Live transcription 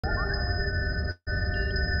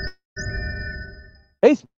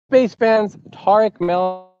Hey, space fans, Tariq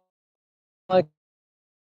Malik,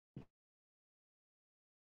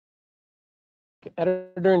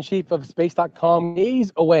 editor-in-chief of Space.com,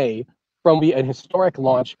 days away from an historic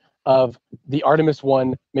launch of the Artemis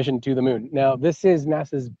 1 mission to the moon. Now, this is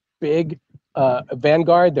NASA's big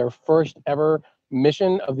Vanguard, their first ever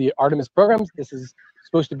mission of the Artemis programs. This is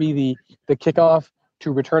supposed to be the kickoff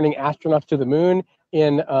to returning astronauts to the moon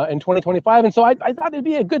in 2025. And so I thought it'd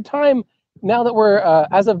be a good time now that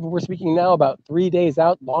we're speaking now about 3 days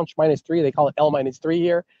out, launch -3, they call it L-3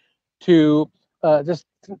 here, to just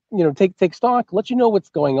take stock, let you know what's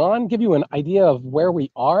going on, give you an idea of where we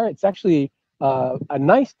are. It's actually a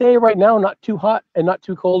nice day right now, not too hot and not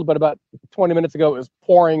too cold, but about 20 minutes ago it was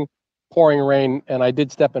pouring rain, and I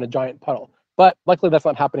did step in a giant puddle. But luckily that's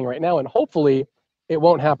not happening right now, and hopefully it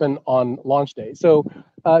won't happen on launch day. So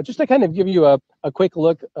just to kind of give you a quick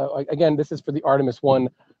look, again, this is for the Artemis 1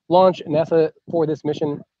 launch. NASA for this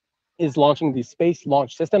mission is launching the Space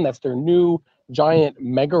Launch System. That's their new giant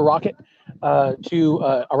mega rocket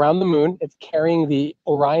to around the moon. It's carrying the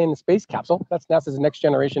Orion space capsule. That's NASA's next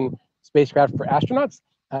generation spacecraft for astronauts.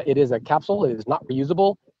 It is a capsule. It is not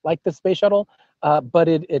reusable like the space shuttle, but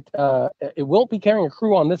it won't be carrying a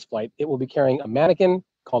crew on this flight. It will be carrying a mannequin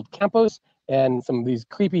called Campos and some of these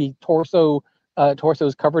creepy torsos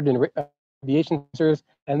covered in radiation sensors,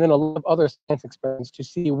 and then a lot of other science experiments to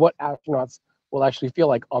see what astronauts will actually feel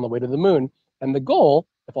like on the way to the moon. And the goal,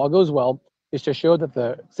 if all goes well, is to show that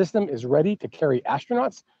the system is ready to carry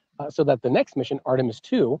astronauts so that the next mission, Artemis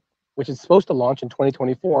 2, which is supposed to launch in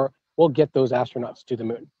 2024, will get those astronauts to the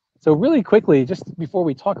moon. So really quickly, just before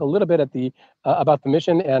we talk a little bit about the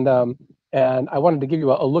mission, and I wanted to give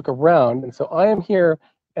you a look around. And so I am here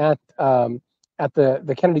at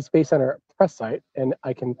the Kennedy Space Center press site, and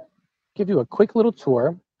I can give you a quick little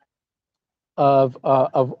tour of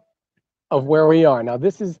where we are. Now,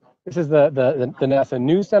 this is the NASA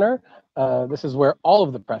News Center. This is where all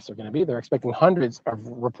of the press are going to be. They're expecting hundreds of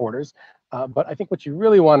reporters. But I think what you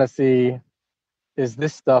really want to see is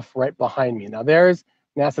this stuff right behind me. Now, there's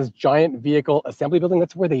NASA's giant vehicle assembly building.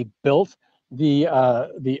 That's where they built the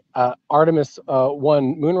Artemis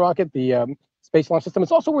 1 moon rocket, the Space Launch System.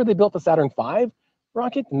 It's also where they built the Saturn V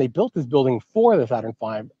rocket, and they built this building for the Saturn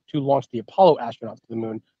V to launch the Apollo astronauts to the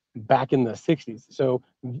moon back in the 60s. So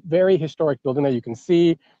very historic building there. You can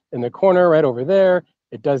see in the corner right over there,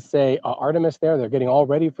 it does say Artemis there. They're getting all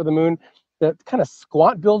ready for the moon. That kind of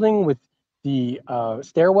squat building with the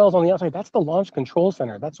stairwells on the outside, that's the Launch Control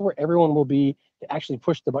Center. That's where everyone will be to actually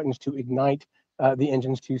push the buttons to ignite the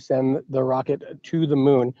engines to send the rocket to the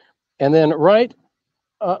moon. And then right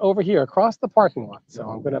over here across the parking lot, so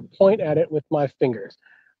I'm going to point at it with my fingers,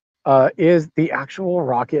 is the actual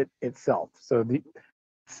rocket itself. So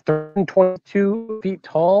it's 122 feet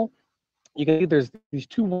tall. You can see there's these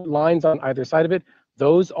two lines on either side of it.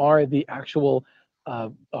 Those are the actual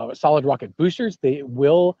solid rocket boosters. They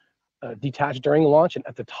will detach during launch. And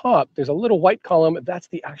at the top, there's a little white column. That's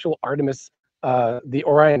the actual Artemis, the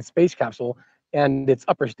Orion space capsule, and its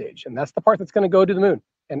upper stage. And that's the part that's going to go to the moon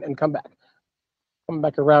and come back. Coming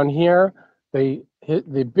back around here, the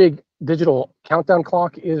big digital countdown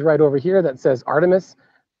clock is right over here that says Artemis.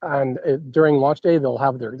 And during launch day, they'll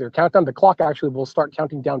have their countdown. The clock actually will start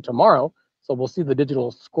counting down tomorrow. So we'll see the digital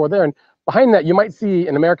score there. And behind that, you might see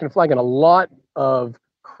an American flag and a lot of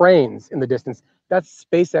cranes in the distance. That's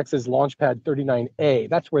SpaceX's Launchpad 39A.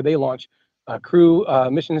 That's where they launch crew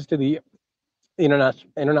missions to the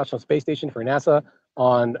International Space Station for NASA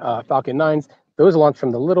on Falcon 9s. Those launch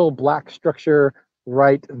from the little black structure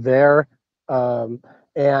right there. And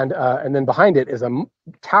then behind it is a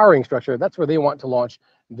towering structure. That's where they want to launch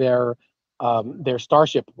their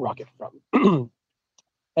Starship rocket from.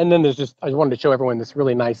 And then there's I wanted to show everyone this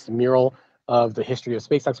really nice mural of the history of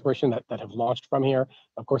space exploration that have launched from here.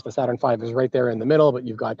 Of course, the Saturn V is right there in the middle, but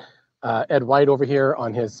you've got Ed White over here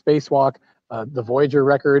on his spacewalk, the Voyager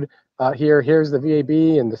record here. Here's the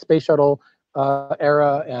VAB and the space shuttle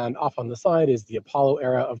era, and off on the side is the Apollo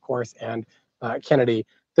era, of course, and Kennedy.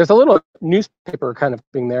 There's a little newspaper kind of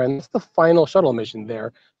thing there, and it's the final shuttle mission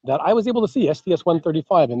there that I was able to see,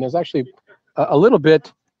 STS-135, and there's actually a little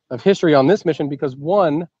bit of history on this mission because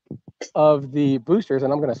one of the boosters,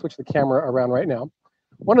 and I'm going to switch the camera around right now,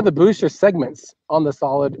 one of the booster segments on the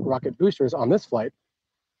solid rocket boosters on this flight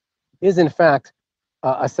is in fact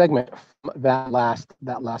a segment from that last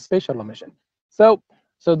space shuttle mission. So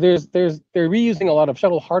they're reusing a lot of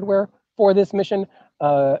shuttle hardware for this mission,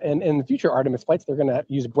 and in the future Artemis flights they're going to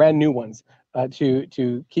use brand new ones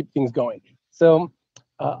to keep things going. So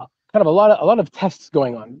kind of a lot of tests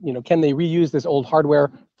going on. Can they reuse this old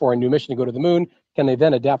hardware for a new mission to go to the moon? Can they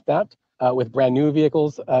then adapt that with brand new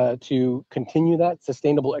vehicles to continue that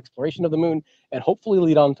sustainable exploration of the moon and hopefully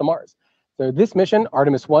lead on to Mars. So this mission,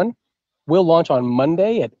 Artemis 1, will launch on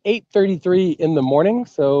Monday at 8:33 in the morning.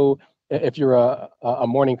 So if you're a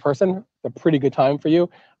morning person, it's a pretty good time for you.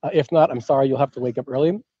 If not, I'm sorry, you'll have to wake up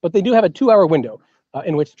early. But they do have a 2-hour window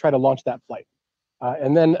in which to try to launch that flight.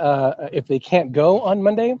 And then if they can't go on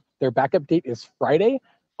Monday, their backup date is Friday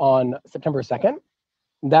on September 2nd.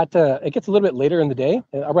 That it gets a little bit later in the day,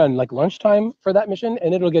 around like lunchtime for that mission,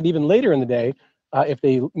 and it'll get even later in the day if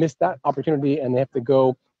they miss that opportunity and they have to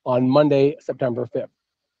go on Monday, September 5th.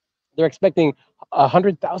 They're expecting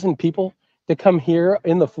 100,000 people to come here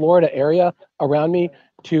in the Florida area around me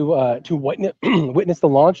to witness, witness the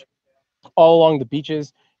launch all along the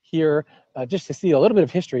beaches here, just to see a little bit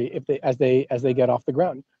of history if as they get off the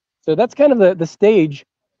ground. So that's kind of the stage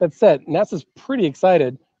that's set. NASA's pretty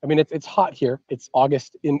excited. I mean, it's hot here. It's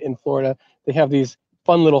August in Florida. They have these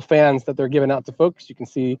fun little fans that they're giving out to folks. You can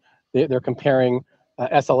see they're comparing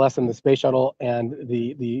SLS and the space shuttle and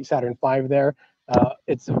the Saturn V there.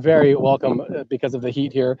 It's very welcome because of the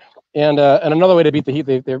heat here. And another way to beat the heat,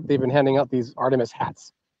 they've been handing out these Artemis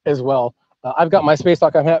hats as well. I've got my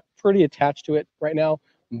space.com hat pretty attached to it right now,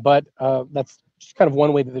 but that's just kind of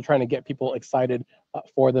one way that they're trying to get people excited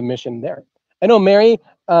for the mission there. I know Mary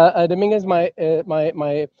Dominguez, my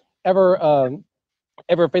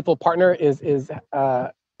ever faithful partner, is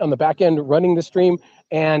on the back end running the stream,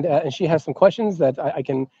 and she has some questions that I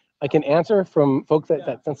can answer from folks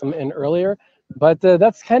that sent some in earlier. But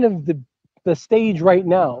that's kind of the stage right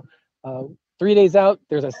now. 3 days out,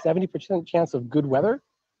 there's a 70% chance of good weather,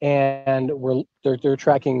 and they're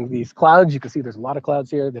tracking these clouds. You can see there's a lot of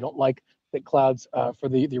clouds here. They don't like thick clouds for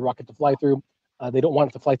the rocket to fly through. They don't want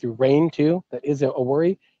it to fly through rain too. That is a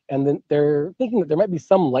worry. And then they're thinking that there might be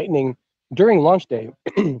some lightning during launch day,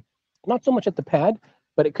 not so much at the pad,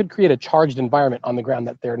 but it could create a charged environment on the ground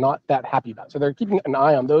that they're not that happy about. So they're keeping an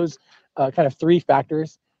eye on those kind of 3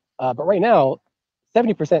 factors. But right now,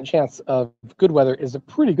 70% chance of good weather is a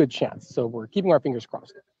pretty good chance. So we're keeping our fingers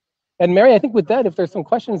crossed. And Mary, I think with that, if there's some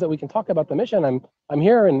questions that we can talk about the mission, I'm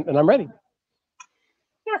here and I'm ready.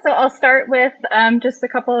 Yeah, so I'll start with just a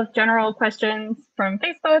couple of general questions from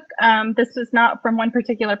Facebook. This was not from one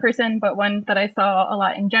particular person, but one that I saw a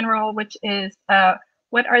lot in general, which is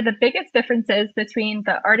what are the biggest differences between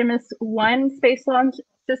the Artemis 1 space launch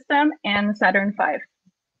system and Saturn V?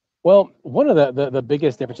 Well, one of the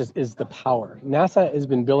biggest differences is the power. NASA has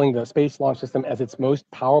been building the Space Launch System as its most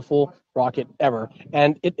powerful rocket ever,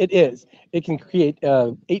 and it is. It can create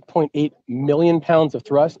 8.8 million pounds of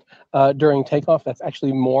thrust during takeoff. That's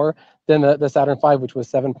actually more than the Saturn V, which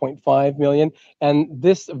was 7.5 million. And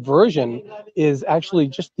this version is actually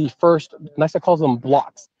just the first, NASA calls them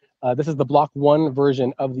blocks. This is the Block 1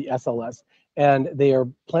 version of the SLS, and they are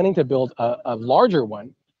planning to build a larger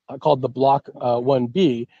one called the Block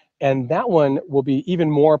 1B, and that one will be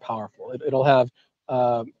even more powerful. It'll have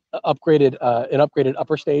an upgraded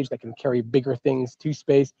upper stage that can carry bigger things to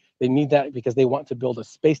space. They need that because they want to build a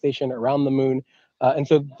space station around the moon, and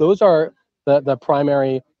so those are the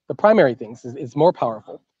primary things. It's more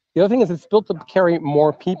powerful. The other thing is it's built to carry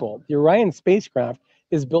more people. The Orion spacecraft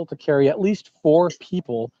is built to carry at least 4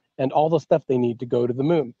 people and all the stuff they need to go to the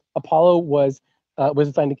moon. Apollo was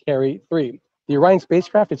designed to carry 3. The Orion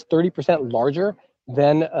spacecraft is 30% larger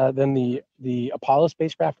than the Apollo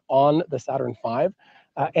spacecraft on the Saturn V,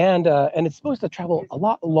 and it's supposed to travel a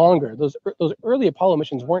lot longer. Those early Apollo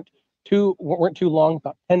missions weren't too long,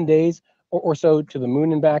 about 10 days or so to the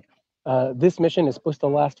moon and back. This mission is supposed to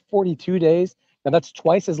last 42 days. Now that's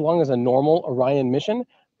twice as long as a normal Orion mission,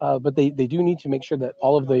 but they do need to make sure that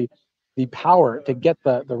all of the power to get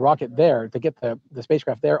the rocket there, to get the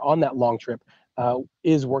spacecraft there on that long trip,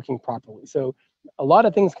 is working properly. So a lot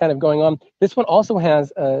of things kind of going on. This one also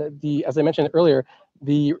has as I mentioned earlier,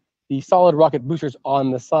 the solid rocket boosters on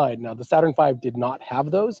the side. Now the Saturn V did not have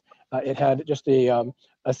those. It had just a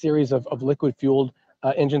series of liquid fueled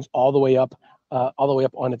engines all the way up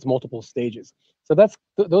on its multiple stages. So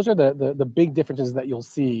those are the big differences that you'll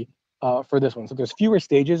see for this one. So there's fewer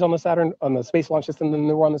stages on the Space Launch System than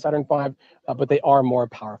there were on the Saturn V, but they are more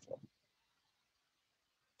powerful.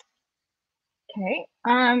 Okay,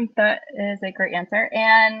 that is a great answer.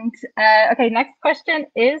 And okay, next question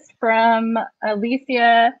is from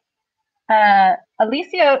Alicia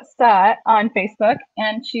Stott on Facebook,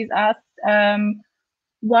 and she's asked,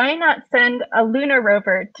 why not send a lunar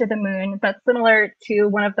rover to the moon that's similar to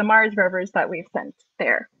one of the Mars rovers that we've sent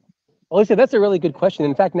there? Alicia, that's a really good question.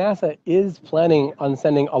 In fact, NASA is planning on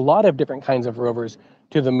sending a lot of different kinds of rovers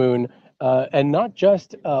to the moon. and not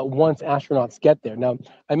just once astronauts get there. Now,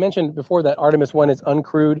 I mentioned before that Artemis 1 is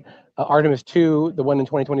uncrewed. Artemis 2, the one in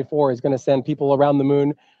 2024, is going to send people around the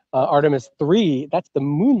moon. Artemis 3, that's the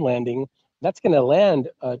moon landing. That's going to land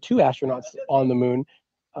 2 astronauts on the moon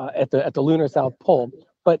at the lunar South Pole.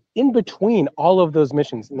 But in between all of those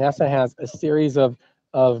missions, NASA has a series of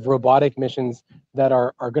robotic missions that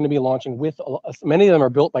are going to be launching with, many of them are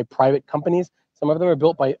built by private companies. Some of them are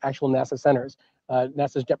built by actual NASA centers.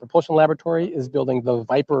 NASA's Jet Propulsion Laboratory is building the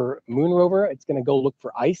Viper moon rover. It's going to go look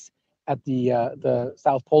for ice at the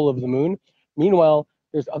South Pole of the moon. Meanwhile,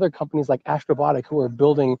 there's other companies like Astrobotic who are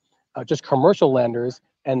building just commercial landers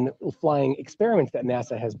and flying experiments that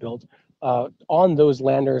NASA has built on those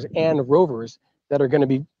landers and rovers that are going to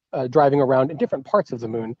be driving around in different parts of the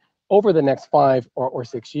moon over the next 5 or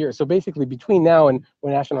 6 years. So basically, between now and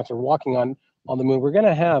when astronauts are walking on the moon, we're going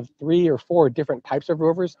to have 3 or 4 different types of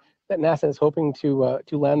rovers that NASA is hoping to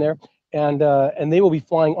land there, and they will be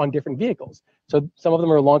flying on different vehicles. So some of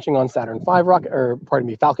them are launching on Saturn V rocket, or pardon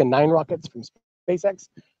me, Falcon 9 rockets from SpaceX.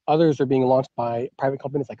 Others are being launched by private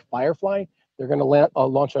companies like Firefly. They're going to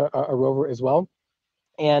launch a rover as well,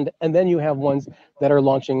 and then you have ones that are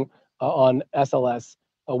launching on SLS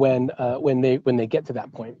when they get to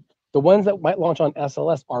that point. The ones that might launch on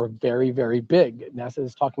SLS are very, very big. NASA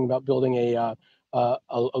is talking about building a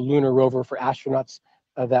lunar rover for astronauts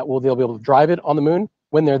they'll be able to drive it on the moon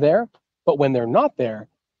when they're there. But when they're not there,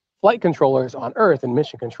 flight controllers on Earth and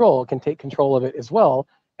mission control can take control of it as well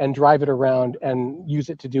and drive it around and use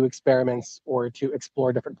it to do experiments or to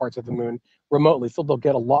explore different parts of the moon remotely. So they'll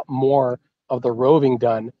get a lot more of the roving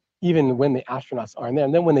done even when the astronauts aren't there.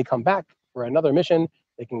 And then when they come back for another mission,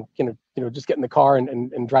 they can just get in the car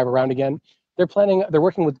and drive around again. They're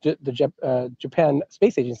working with the Japan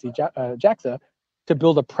Space Agency, JAXA, to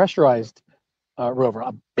build a pressurized rover,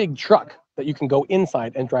 a big truck that you can go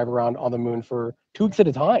inside and drive around on the moon for 2 weeks at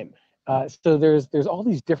a time. So there's all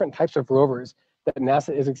these different types of rovers that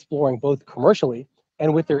NASA is exploring both commercially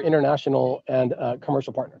and with their international and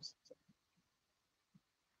commercial partners.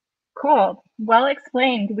 Cool. Well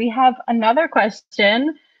explained. We have another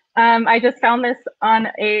question. I just found this on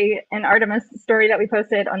an Artemis story that we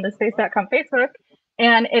posted on the space.com Facebook,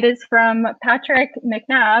 and it is from Patrick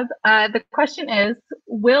McNabb. The question is,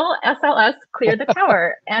 will SLS clear the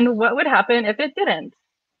tower, and what would happen if it didn't?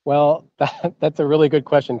 Well, that's a really good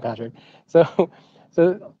question, Patrick. So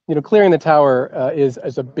clearing the tower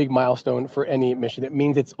is a big milestone for any mission. It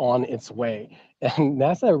means it's on its way, and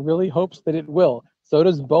NASA really hopes that it will. So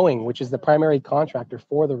does Boeing, which is the primary contractor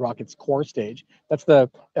for the rocket's core stage. That's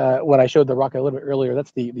when I showed the rocket a little bit earlier.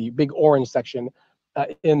 That's the big orange section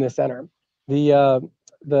in the center. Once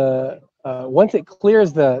it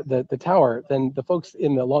clears the tower, then the folks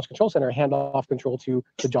in the Launch Control Center hand off control to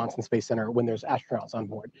the Johnson Space Center when there's astronauts on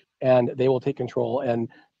board, and they will take control and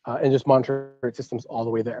just monitor its systems all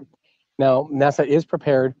the way there. Now, NASA is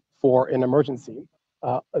prepared for an emergency.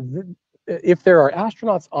 If there are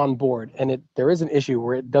astronauts on board and there is an issue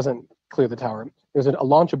where it doesn't clear the tower, there's a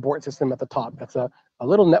launch abort system at the top. That's a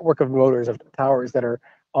little network of motors of towers that are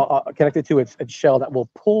connected to its shell that will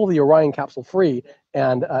pull the Orion capsule free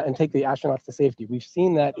and take the astronauts to safety. We've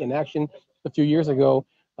seen that in action a few years ago.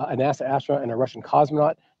 A NASA astronaut and a Russian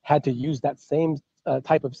cosmonaut had to use that same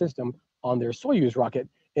type of system on their Soyuz rocket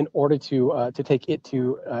in order to take it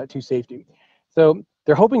to safety. So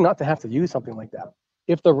they're hoping not to have to use something like that.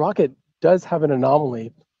 If the rocket does have an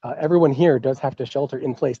anomaly, everyone here does have to shelter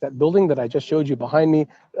in place. That building that I just showed you behind me,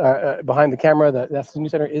 behind the camera, the NASA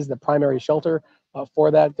News Center is the primary shelter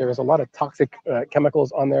for that. There is a lot of toxic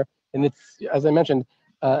chemicals on there, and it's, as I mentioned,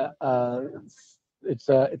 it's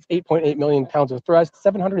 8.8 million pounds of thrust,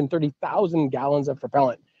 730,000 gallons of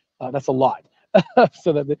propellant. That's a lot,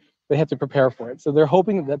 so that they have to prepare for it. So they're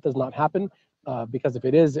hoping that does not happen, because if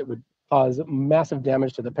it is, it would cause massive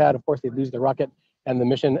damage to the pad. Of course, they'd lose the rocket and the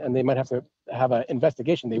mission, and they might have to have an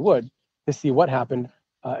investigation. They would, to see what happened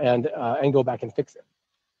and go back and fix it.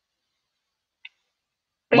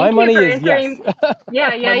 My money is yes.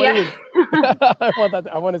 Yeah.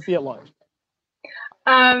 I want to see it launched.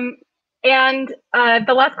 And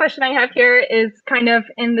the last question I have here is kind of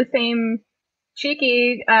in the same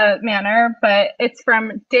cheeky manner, but it's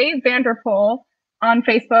from Dave Vanderpool on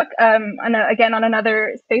Facebook, again on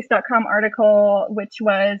another space.com article, which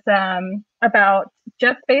was about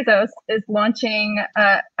Jeff Bezos is launching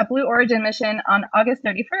a Blue Origin mission on August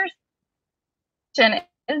 31st.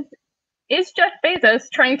 And is Jeff Bezos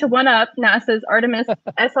trying to one-up NASA's Artemis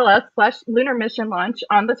SLS/lunar mission launch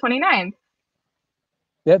on the 29th?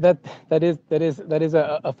 Yeah, that is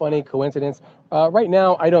a funny coincidence. Right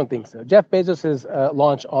now, I don't think so. Jeff Bezos's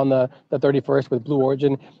launch on the 31st with Blue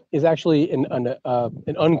Origin is actually an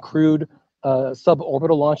uncrewed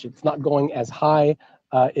suborbital launch. It's not going as high.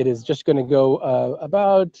 It is just going to go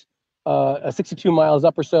about 62 miles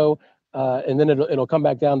up or so, and then it'll come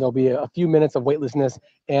back down. There'll be a few minutes of weightlessness,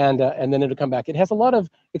 and then it'll come back. It has a lot of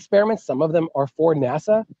experiments. Some of them are for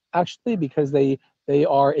NASA actually because they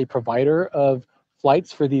are a provider of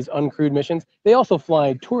flights for these uncrewed missions. They also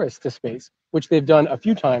fly tourists to space, which they've done a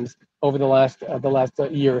few times over the last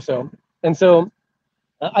year or so. And so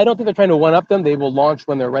I don't think they're trying to one up them. They will launch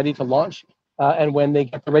when they're ready to launch, and when they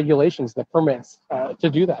get the regulations, the permits to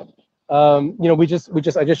do that.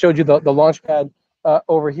 I just showed you the launch pad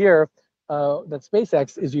over here that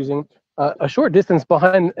SpaceX is using. A short distance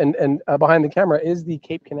behind and behind the camera is the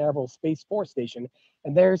Cape Canaveral Space Force Station,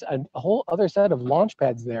 and there's a whole other set of launch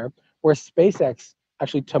pads there where SpaceX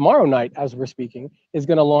actually tomorrow night, as we're speaking, is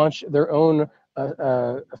going to launch their own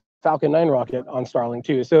Falcon 9 rocket on Starlink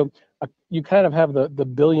too. So you kind of have the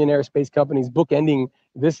billionaire space companies bookending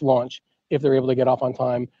this launch if they're able to get off on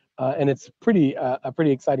time, and it's pretty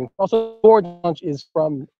exciting. Also, the launch is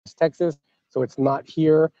from Texas, so it's not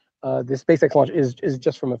here. The SpaceX launch is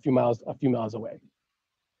just from a few miles away.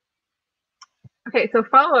 Okay, so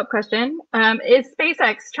follow-up question: is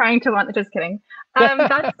SpaceX trying to launch? Just kidding.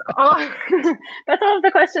 That's all. That's all of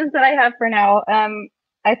the questions that I have for now.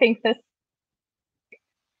 I think this.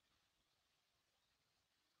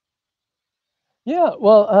 Yeah,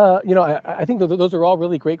 well, I think those are all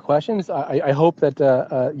really great questions. I hope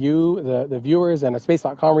that you, the viewers, and the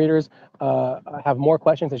space.com readers have more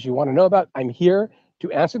questions that you want to know about. I'm here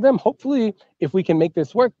to answer them. Hopefully, if we can make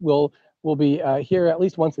this work, we'll be here at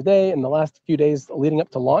least once a day in the last few days leading up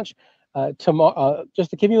to launch. Tomorrow, just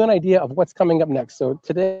to give you an idea of what's coming up next. So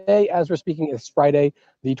today, as we're speaking, is Friday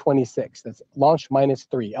the 26th. That's launch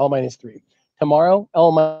 -3, L -3. Tomorrow,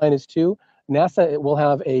 L -2. NASA will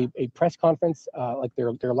have a press conference, like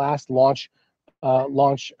their last launch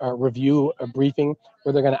review briefing,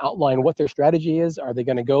 where they're going to outline what their strategy is. Are they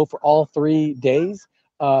going to go for all 3 days?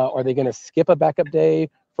 Are they going to skip a backup day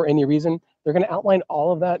for any reason? They're going to outline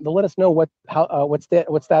all of that. They'll let us know what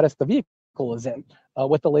status the vehicle is in,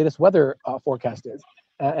 what the latest weather forecast is,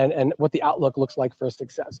 and what the outlook looks like for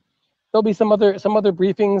success. There'll be some other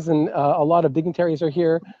briefings, and a lot of dignitaries are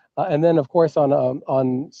here. And then, of course,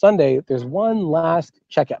 on Sunday, there's one last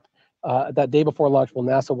checkup. That day before launch,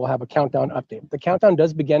 NASA will have a countdown update. The countdown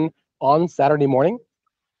does begin on Saturday morning.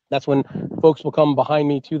 That's when folks will come behind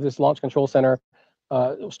me to this launch control center,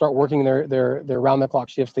 start working their round-the-clock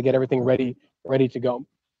shifts to get everything ready to go.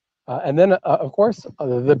 And then, of course,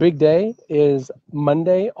 the big day is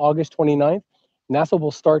Monday, August 29th. NASA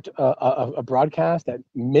will start a broadcast at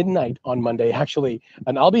midnight on Monday, actually,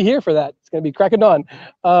 and I'll be here for that. It's going to be crack of dawn.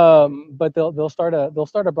 But they'll start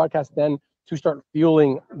a broadcast then to start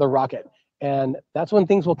fueling the rocket, and that's when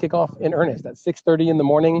things will kick off in earnest. At 6:30 in the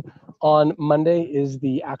morning on Monday is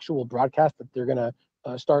the actual broadcast that they're going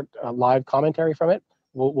to start live commentary from it.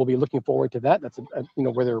 We'll be looking forward to that. That's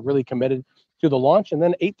where they're really committed to the launch. And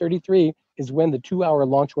then 8:33 is when the 2-hour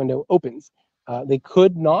launch window opens. They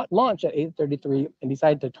could not launch at 8:33 and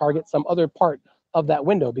decide to target some other part of that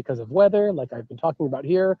window because of weather, like I've been talking about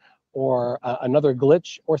here, or another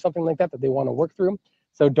glitch or something like that they want to work through.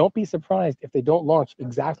 So don't be surprised if they don't launch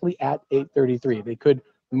exactly at 8:33. They could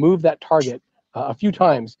move that target a few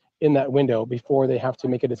times in that window before they have to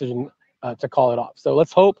make a decision to call it off. So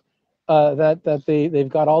let's hope that they've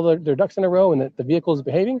got all their ducks in a row and that the vehicle is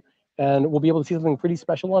behaving, and we'll be able to see something pretty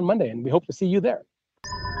special on Monday. And we hope to see you there.